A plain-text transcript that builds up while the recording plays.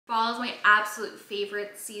my absolute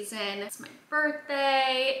favorite season. It's my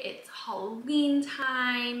birthday, it's Halloween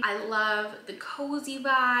time. I love the cozy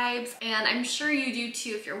vibes, and I'm sure you do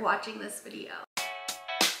too if you're watching this video.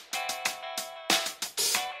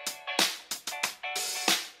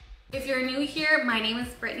 If you're new here, my name is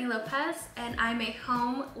Brittany Lopez and I'm a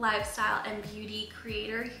home, lifestyle, and beauty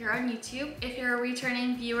creator here on YouTube. If you're a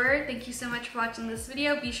returning viewer, thank you so much for watching this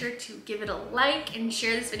video. Be sure to give it a like and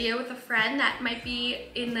share this video with a friend that might be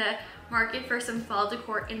in the market for some fall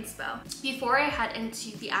decor inspo. Before I head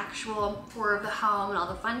into the actual tour of the home and all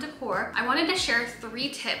the fun decor, I wanted to share 3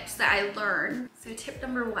 tips that I learned. So tip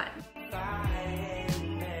number 1.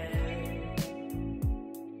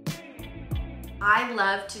 I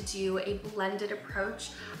love to do a blended approach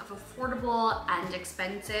of affordable and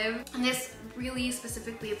expensive, and this really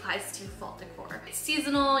specifically applies to fall decor. It's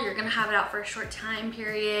seasonal, you're gonna have it out for a short time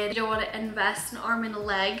period. You don't want to invest an arm and a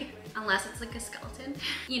leg unless it's like a skeleton,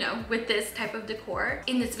 you know, with this type of decor.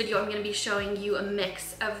 In this video, I'm gonna be showing you a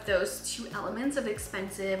mix of those 2 elements of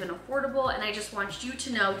expensive and affordable, and I just want you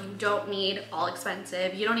to know you don't need all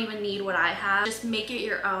expensive. You don't even need what I have. Just make it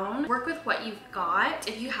your own. Work with what you've got.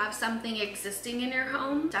 If you have something existing in your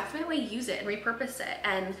home, definitely use it and repurpose it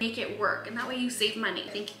and make it work, and that way you save money. I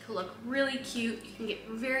think it could look really cute. You can get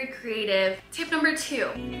very creative. Tip number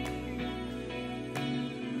 2.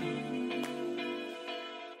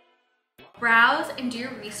 Browse and do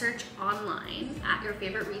your research online at your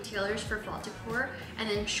favorite retailers for fall decor, and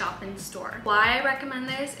then shop in store. Why I recommend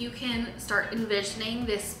this, you can start envisioning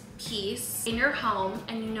this piece in your home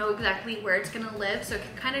and you know exactly where it's gonna live, so it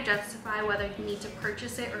can kind of justify whether you need to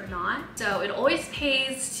purchase it or not. So it always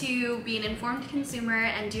pays to be an informed consumer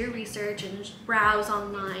and do your research and browse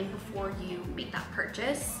online before you make that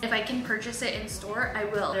purchase. If I can purchase it in store, I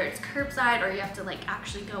will. Whether it's curbside or you have to like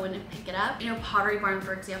actually go in and pick it up. You know, Pottery Barn,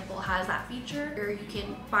 for example, has that feature where you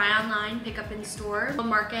can buy online, pick up in store. The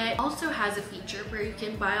Market also has a feature where you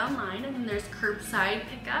can buy online and then there's curbside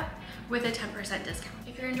pickup with a 10% discount.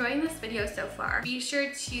 If you're enjoying this video so far, be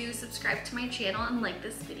sure to subscribe to my channel and like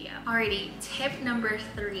this video. Alrighty, tip number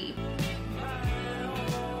 3.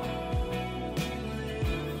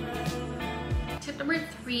 Tip number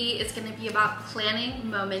 3 is gonna be about planning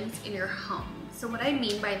moments in your home. So what I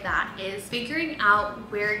mean by that is figuring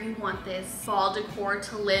out where you want this fall decor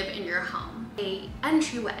to live in your home. A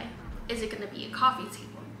entryway. Is it gonna be a coffee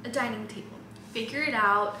table, a dining table? Figure it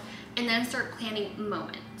out and then start planning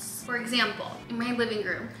moments. For example, in my living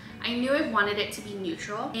room, I knew I wanted it to be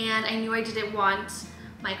neutral, and I knew I didn't want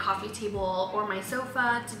my coffee table or my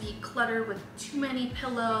sofa to be cluttered with too many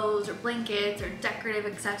pillows or blankets or decorative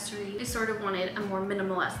accessories. I sort of wanted a more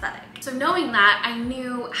minimal aesthetic. So knowing that, I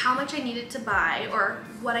knew how much I needed to buy or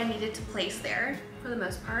what I needed to place there for the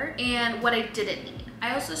most part, and what I didn't need.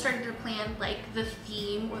 I also started to plan like the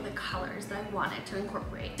theme or the colors that I wanted to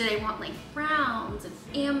incorporate. Did I want like browns and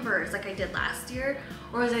ambers like I did last year,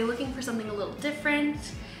 or was I looking for something a little different?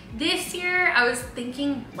 This year I was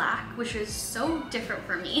thinking black, which is so different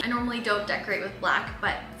for me. I normally don't decorate with black,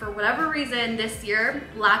 but for whatever reason this year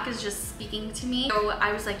black is just speaking to me. So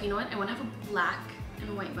I was like, you know what, I want to have a black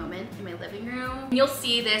and white moment in my living room. You'll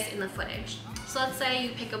see this in the footage. So let's say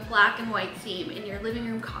you pick a black and white theme in your living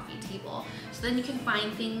room coffee table. So then you can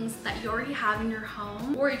find things that you already have in your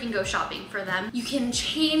home, or you can go shopping for them. You can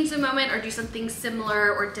change the moment or do something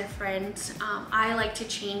similar or different. I like to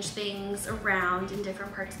change things around in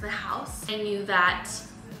different parts of the house. I knew that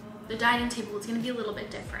the dining table was gonna be a little bit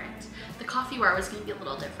different. The coffee bar was gonna be a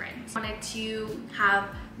little different. I wanted to have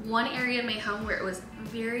one area in my home where it was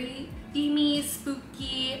very themey,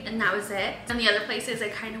 spooky, and that was it. And the other places I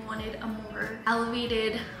kind of wanted a more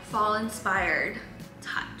elevated, fall-inspired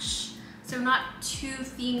touch. So not too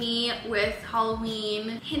themey with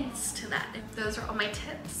Halloween hints to that. Those are all my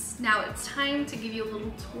tips. Now it's time to give you a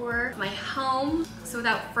little tour of my home. So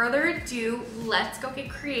without further ado, let's go get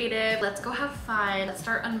creative. Let's go have fun. Let's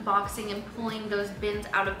start unboxing and pulling those bins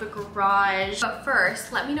out of the garage. But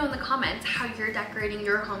first, let me know in the comments how you're decorating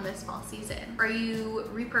your home this fall season. Are you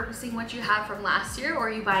repurposing what you have from last year, or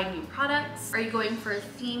are you buying new products? Are you going for a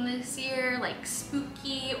theme this year, like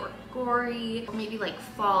spooky or gory, or maybe like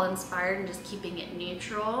fall inspired and just keeping it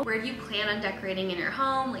neutral? Where do you plan on decorating in your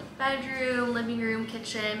home, like bedroom, living room,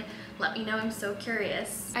 kitchen? Let me know, I'm so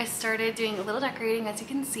curious. I started doing a little decorating, as you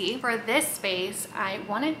can see. For this space, I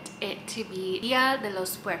wanted it to be Dia de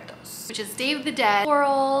los Muertos, which is Day of the Dead.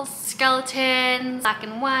 Florals, skeletons, black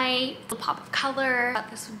and white, a pop of color. I thought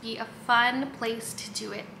this would be a fun place to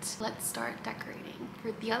do it. Let's start decorating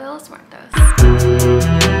for Dia de los Muertos.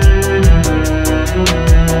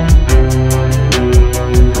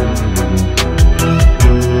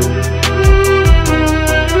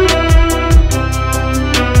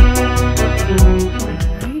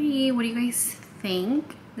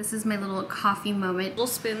 is my little coffee moment. Little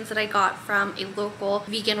spoons that I got from a local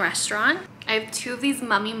vegan restaurant. I have 2 of these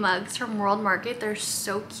mummy mugs from World Market. They're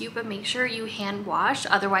so cute, but make sure you hand wash,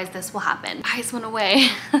 otherwise this will happen. Eyes went away.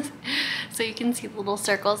 So you can see the little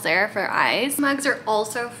circles there for eyes. Mugs are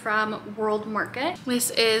also from World Market.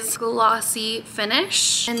 This is glossy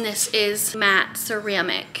finish, and this is matte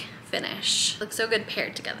ceramic finish. Looks so good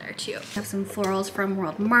paired together too. I have some florals from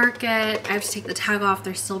World Market. I have to take the tag off,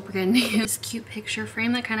 they're still brand new. This cute picture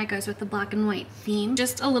frame that kind of goes with the black and white theme.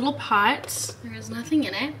 Just a little pot, there is nothing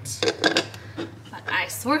in it, but I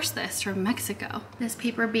sourced this from Mexico. This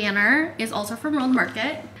paper banner is also from World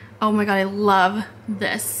Market. Oh my god, I love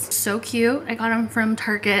this. So cute. I got them from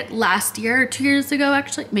Target last year, or 2 years ago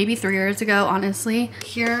actually, maybe 3 years ago, honestly.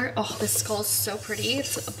 Here, oh, this skull is so pretty.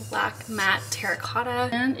 It's a black matte terracotta,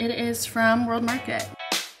 and it is from World Market.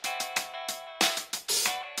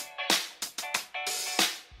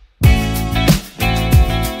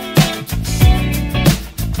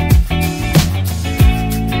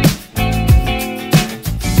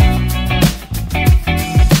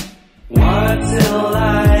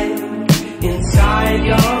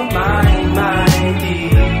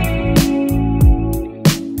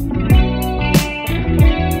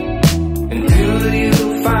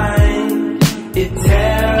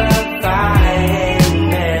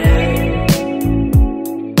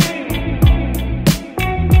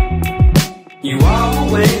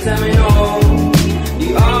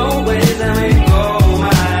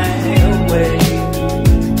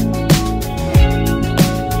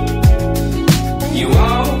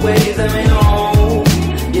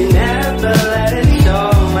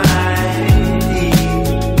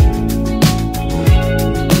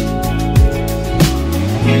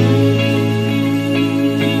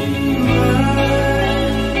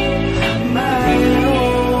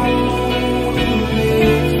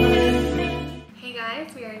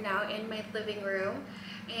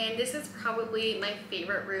 Probably my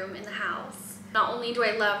favorite room in the house. Not only do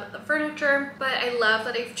I love the furniture, but I love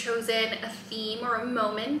that I've chosen a theme or a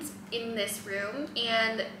moment in this room.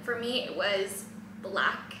 And for me, it was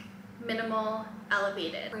black, minimal,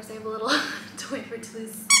 elevated. Of course, I have a little toy for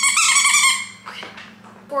Toulouse. Okay.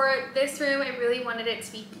 For this room, I really wanted it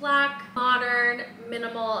to be black, modern,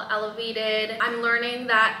 minimal, elevated. I'm learning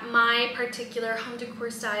that my particular home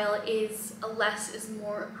decor style is a less is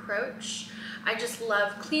more approach. I just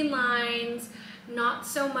love clean lines, not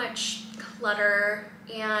so much clutter,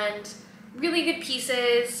 and really good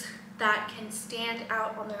pieces that can stand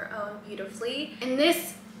out on their own beautifully. In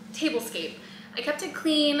this tablescape, I kept it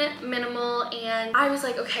clean, minimal, and I was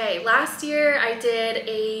like, okay, last year I did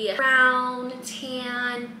a brown,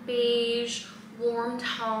 tan, beige, warm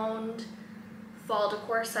toned fall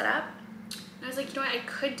decor setup. I was like, you know what, I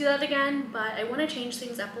could do that again, but I want to change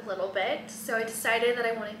things up a little bit. So I decided that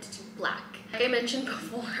I wanted to do black. Like I mentioned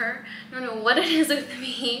before, I don't know what it is with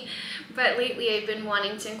me, but lately I've been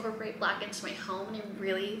wanting to incorporate black into my home, and I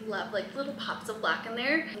really love like little pops of black in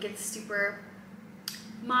there. I think it's super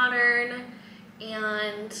modern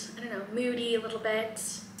and, I don't know, moody a little bit.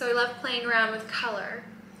 So I love playing around with color.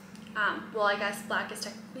 Well, I guess black is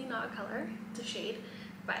technically not a color, it's a shade,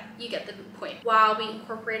 but you get the point. While we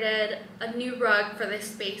incorporated a new rug for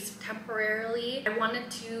this space temporarily, I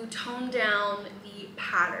wanted to tone down the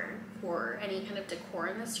pattern for any kind of decor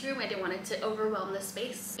in this room. I didn't want it to overwhelm the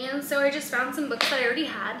space. And so I just found some books that I already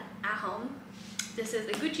had at home. This is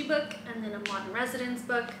a Gucci book and then a Modern Residence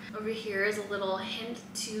book. Over here is a little hint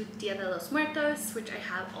to Dia de los Muertos, which I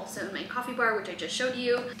have also in my coffee bar, which I just showed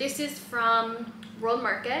you. This is from World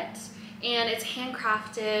Market, and it's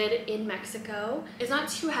handcrafted in Mexico. It's not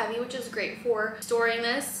too heavy, which is great for storing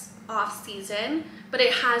this off season, but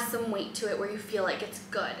it has some weight to it where you feel like it's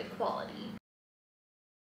good quality.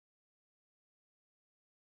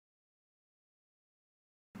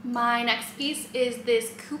 My next piece is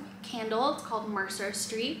this coupe candle. It's called Mercer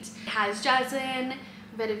Street. It has jasmine,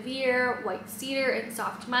 vetiver, white cedar, and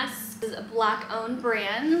soft musk. This is a black-owned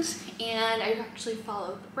brand, and I actually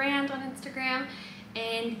follow the brand on Instagram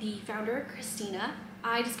and the founder, Christina.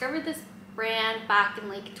 I discovered this brand back in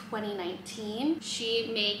like 2019.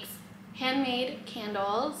 She makes handmade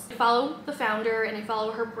candles. I follow the founder and I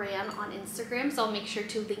follow her brand on Instagram, so I'll make sure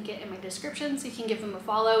to link it in my description so you can give them a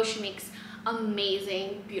follow. She makes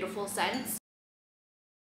amazing, beautiful scents.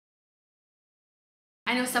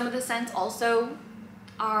 I know some of the scents also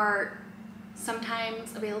are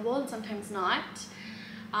sometimes available and sometimes not,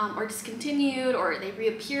 or discontinued, or they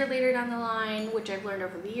reappear later down the line, which I've learned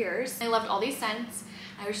over the years. I loved all these scents.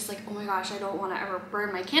 I was just like, oh my gosh, I don't want to ever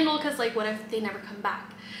burn my candle, because like what if they never come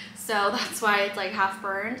back? So that's why it's like half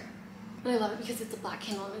burned. but I love it because it's a black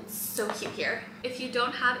candle and it's so cute here. If you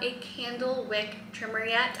don't have a candle wick trimmer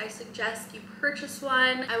yet, I suggest you purchase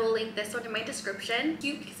one. I will link this one in my description.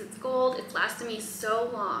 Cute because it's gold. It's lasted me so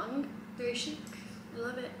long. Very chic. I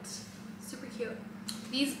love it. Super cute.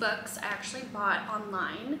 These books I actually bought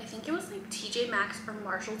online. I think it was like TJ Maxx or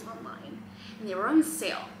Marshall's online, and they were on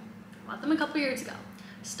sale. I bought them a couple years ago.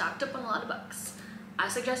 Stocked up on a lot of books. I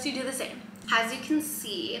suggest you do the same. As you can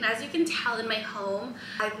see, and as you can tell in my home,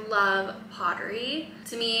 I love pottery.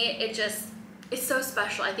 To me, it's so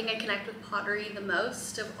special. I think I connect with pottery the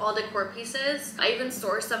most of all decor pieces. I even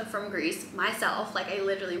sourced some from Greece myself. Like, I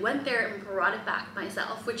literally went there and brought it back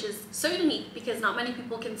myself, which is so unique because not many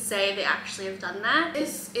people can say they actually have done that.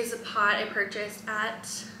 This is a pot I purchased at,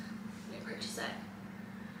 where did I purchase it?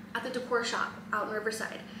 At the decor shop out in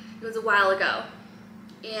Riverside. It was a while ago,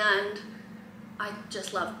 and I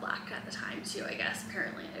just loved black at the time too, I guess,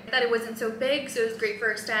 apparently. I thought it wasn't so big, so it was great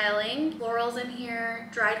for styling. Florals in here,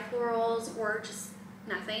 dried florals or just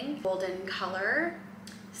nothing. Golden color,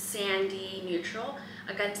 sandy neutral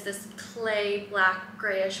against this clay black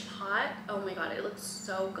grayish pot. Oh my god, it looks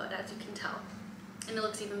so good, as you can tell. And it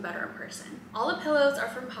looks even better in person. All the pillows are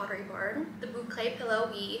from Pottery Barn. The boucle pillow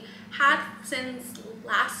we had since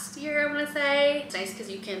last year, I want to say. It's nice because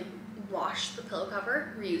you can wash the pillow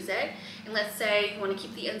cover, reuse it, and let's say you want to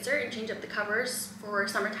keep the insert and change up the covers for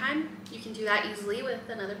summertime, you can do that easily with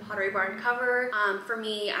another Pottery Barn cover. For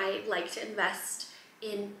me, I like to invest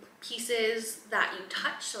in pieces that you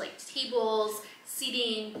touch, so like tables,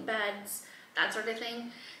 seating, beds, that sort of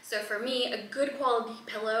thing. So for me, a good quality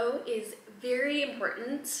pillow is very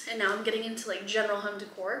important, and now I'm getting into like general home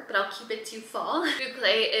decor, but I'll keep it to fall.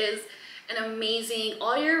 Boucle is an amazing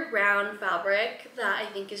all year round fabric that I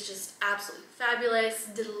think is just absolutely fabulous,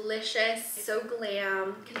 delicious, so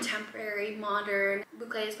glam, contemporary, modern.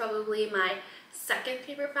 Boucle is probably my second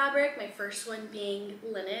favorite fabric, my first one being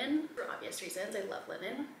linen. For obvious reasons, I love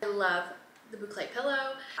linen. I love the boucle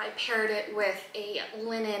pillow. I paired it with a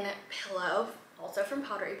linen pillow, also from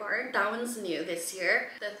Pottery Barn. That one's new this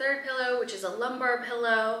year. The third pillow, which is a lumbar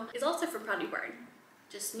pillow, is also from Pottery Barn.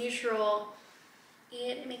 Just neutral,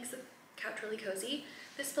 and it makes the couch really cozy.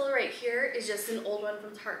 This pillow right here is just an old one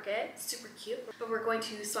from Target, super cute, but we're going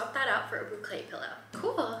to swap that out for a boucle pillow.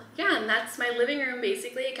 Cool. Yeah, and that's my living room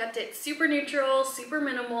basically. I kept it super neutral, super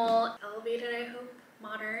minimal, elevated, I hope,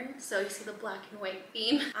 modern. So you see the black and white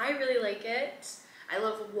theme. I really like it. I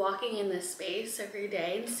love walking in this space every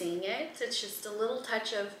day and seeing it. It's just a little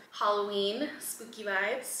touch of Halloween spooky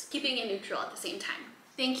vibes, keeping it neutral at the same time.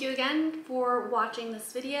 Thank you again for watching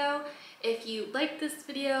this video. If you liked this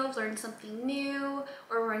video, learned something new,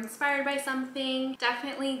 or were inspired by something,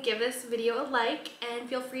 definitely give this video a like and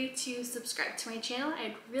feel free to subscribe to my channel.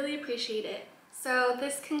 I'd really appreciate it. So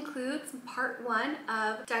this concludes part 1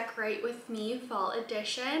 of Decorate With Me Fall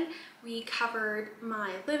Edition. We covered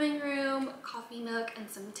my living room, coffee nook, and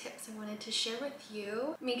some tips I wanted to share with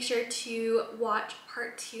you. Make sure to watch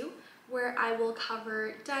part 2, where I will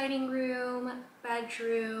cover dining room,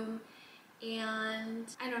 bedroom, and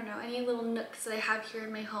I don't know, any little nooks that I have here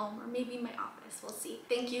in my home, or maybe my office, we'll see.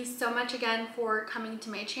 Thank you so much again for coming to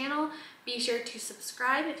my channel. Be sure to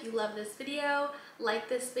subscribe if you love this video, like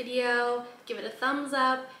this video, give it a thumbs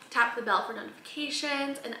up, tap the bell for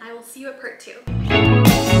notifications, and I will see you at part 2.